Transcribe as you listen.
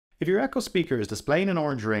If your Echo speaker is displaying an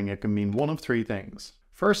orange ring, it can mean one of three things.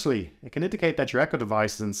 Firstly, it can indicate that your Echo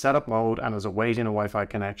device is in setup mode and is awaiting a Wi-Fi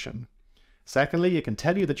connection. Secondly, it can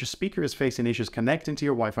tell you that your speaker is facing issues connecting to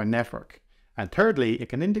your Wi-Fi network. And thirdly, it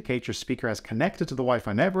can indicate your speaker has connected to the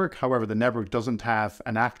Wi-Fi network, however the network doesn't have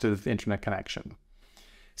an active internet connection.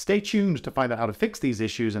 Stay tuned to find out how to fix these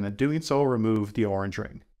issues and in doing so remove the orange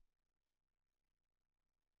ring.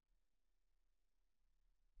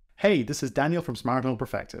 Hey, this is Daniel from Smart Home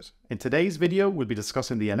Perfected. In today's video, we'll be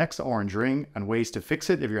discussing the Alexa orange ring and ways to fix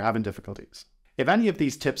it if you're having difficulties. If any of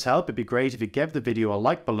these tips help, it'd be great if you give the video a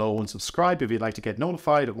like below and subscribe if you'd like to get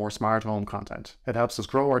notified of more smart home content. It helps us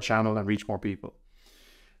grow our channel and reach more people.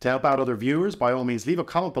 To help out other viewers, by all means leave a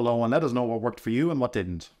comment below and let us know what worked for you and what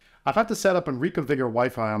didn't. I've had to set up and reconfigure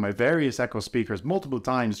Wi-Fi on my various Echo speakers multiple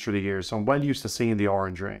times through the years, so I'm well used to seeing the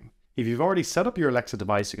orange ring. If you've already set up your Alexa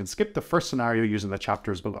device, you can skip the first scenario using the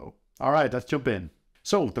chapters below. Alright, let's jump in.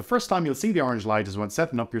 So, the first time you'll see the orange light is when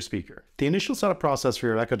setting up your speaker. The initial setup process for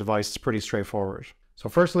your Echo device is pretty straightforward. So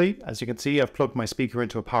firstly, as you can see, I've plugged my speaker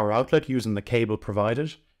into a power outlet using the cable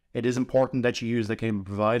provided. It is important that you use the cable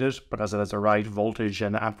provided because it has the right voltage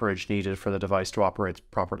and amperage needed for the device to operate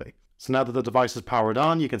properly. So now that the device is powered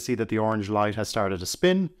on, you can see that the orange light has started to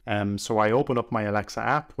spin. So I open up my Alexa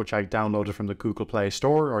app, which I downloaded from the Google Play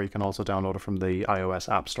Store, or you can also download it from the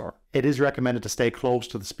iOS App Store. It is recommended to stay close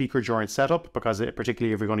to the speaker during setup because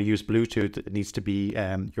particularly if you're going to use Bluetooth, it needs to be,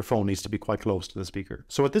 your phone needs to be quite close to the speaker.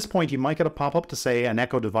 So at this point, you might get a pop-up to say an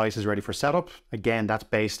Echo device is ready for setup. Again, that's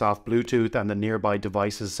based off Bluetooth and the nearby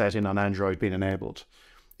devices setting on Android being enabled.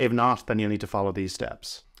 If not, then you'll need to follow these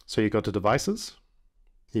steps. So you go to Devices.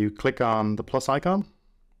 You click on the plus icon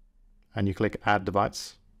and you click Add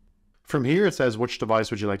Device. From here it says which device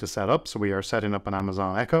would you like to set up. So we are setting up an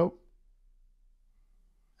Amazon Echo.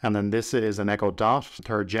 And then this is an Echo Dot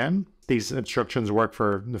 3rd gen. These instructions work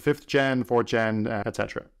for the 5th gen, 4th gen,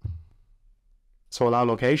 etc. So allow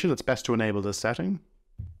location, it's best to enable this setting.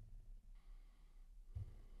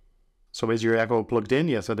 So is your Echo plugged in?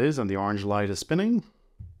 Yes it is, and the orange light is spinning.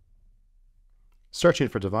 Searching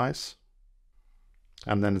for device.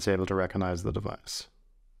 And then it's able to recognize the device.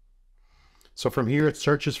 So from here it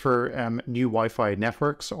searches for new Wi-Fi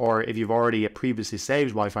networks, or if you've already previously saved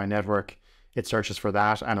Wi-Fi network, it searches for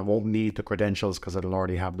that and it won't need the credentials because it'll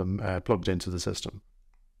already have them plugged into the system.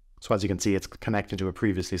 So as you can see, it's connected to a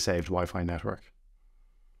previously saved Wi-Fi network.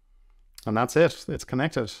 And that's it, it's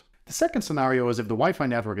connected. The second scenario is if the Wi-Fi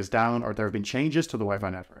network is down or there have been changes to the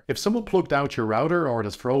Wi-Fi network. If someone plugged out your router or it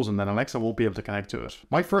is frozen, then Alexa won't be able to connect to it.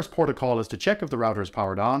 My first protocol is to check if the router is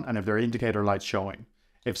powered on and if there are indicator lights showing.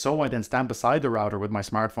 If so, I then stand beside the router with my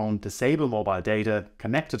smartphone, disable mobile data,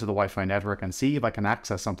 connect it to the Wi-Fi network and see if I can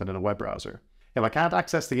access something in a web browser. If I can't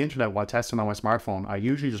access the internet while testing on my smartphone, I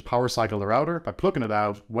usually just power cycle the router by plugging it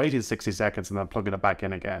out, waiting 60 seconds and then plugging it back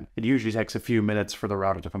in again. It usually takes a few minutes for the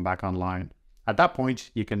router to come back online. At that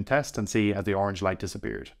point, you can test and see as the orange light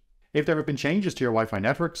disappeared. If there have been changes to your Wi-Fi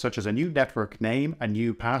network, such as a new network name, a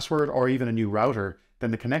new password, or even a new router,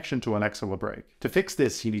 then the connection to Alexa will break. To fix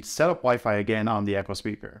this, you need to set up Wi-Fi again on the Echo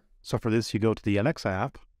speaker. So for this, you go to the Alexa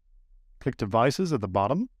app, click Devices at the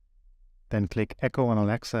bottom, then click Echo and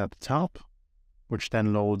Alexa at the top, which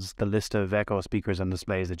then loads the list of Echo speakers and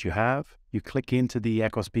displays that you have. You click into the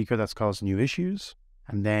Echo speaker that's causing you issues,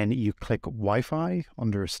 and then you click Wi-Fi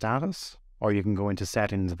under Status, or you can go into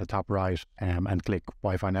Settings at the top right and click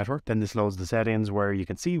Wi-Fi Network. Then this loads the settings where you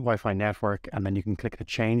can see Wi-Fi Network, and then you can click the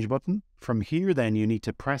Change button. From here then you need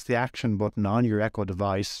to press the Action button on your Echo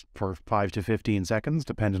device for 5 to 15 seconds,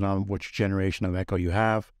 depending on which generation of Echo you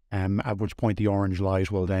have, at which point the orange light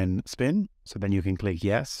will then spin. So then you can click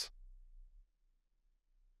Yes.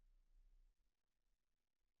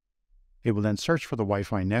 It will then search for the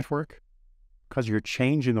Wi-Fi network. Because you're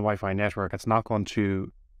changing the Wi-Fi network, it's not going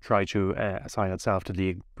to try to assign itself to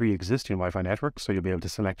the pre-existing Wi-Fi network, so you'll be able to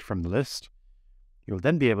select from the list. You'll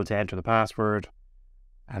then be able to enter the password,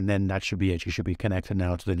 and then that should be it. You should be connected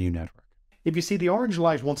now to the new network. If you see the orange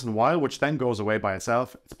light once in a while, which then goes away by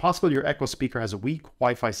itself, it's possible your Echo speaker has a weak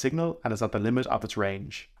Wi-Fi signal and is at the limit of its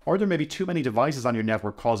range. Or there may be too many devices on your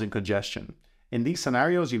network causing congestion. In these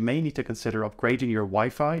scenarios, you may need to consider upgrading your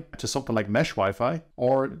Wi-Fi to something like Mesh Wi-Fi,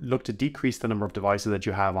 or look to decrease the number of devices that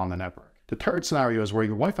you have on the network. The third scenario is where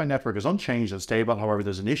your Wi-Fi network is unchanged and stable, however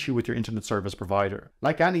there's an issue with your internet service provider.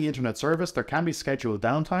 Like any internet service, there can be scheduled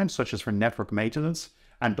downtime, such as for network maintenance,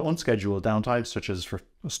 and unscheduled downtime, such as for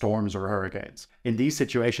storms or hurricanes. In these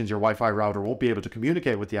situations, your Wi-Fi router won't be able to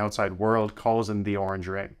communicate with the outside world, causing the orange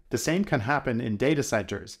ring. The same can happen in data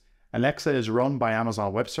centers. Alexa is run by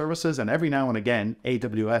Amazon Web Services, and every now and again,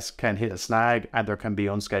 AWS can hit a snag and there can be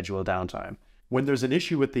unscheduled downtime. When there's an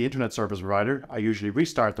issue with the internet service provider, I usually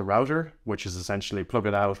restart the router, which is essentially plug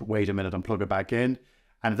it out, wait a minute and plug it back in.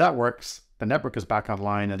 And if that works, the network is back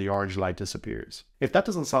online and the orange light disappears. If that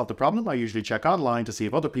doesn't solve the problem, I usually check online to see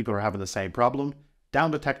if other people are having the same problem.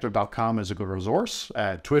 Downdetector.com is a good resource.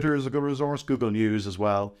 Twitter is a good resource. Google News as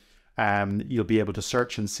well. You'll be able to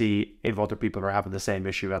search and see if other people are having the same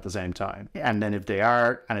issue at the same time. And then if they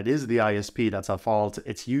are, and it is the ISP that's at fault,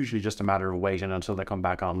 it's usually just a matter of waiting until they come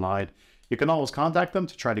back online. You can always contact them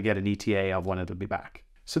to try to get an ETA of when it'll be back.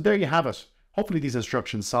 So there you have it. Hopefully these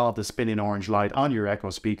instructions solve the spinning orange light on your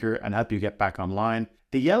Echo speaker and help you get back online.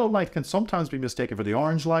 The yellow light can sometimes be mistaken for the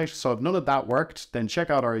orange light, so if none of that worked, then check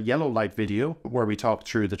out our yellow light video where we talk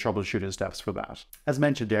through the troubleshooting steps for that. As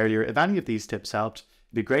mentioned earlier, if any of these tips helped,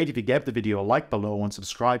 it'd be great if you gave the video a like below and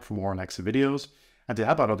subscribe for more next videos. And to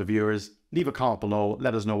help out other viewers, leave a comment below,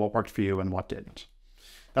 let us know what worked for you and what didn't.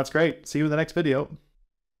 That's great. See you in the next video.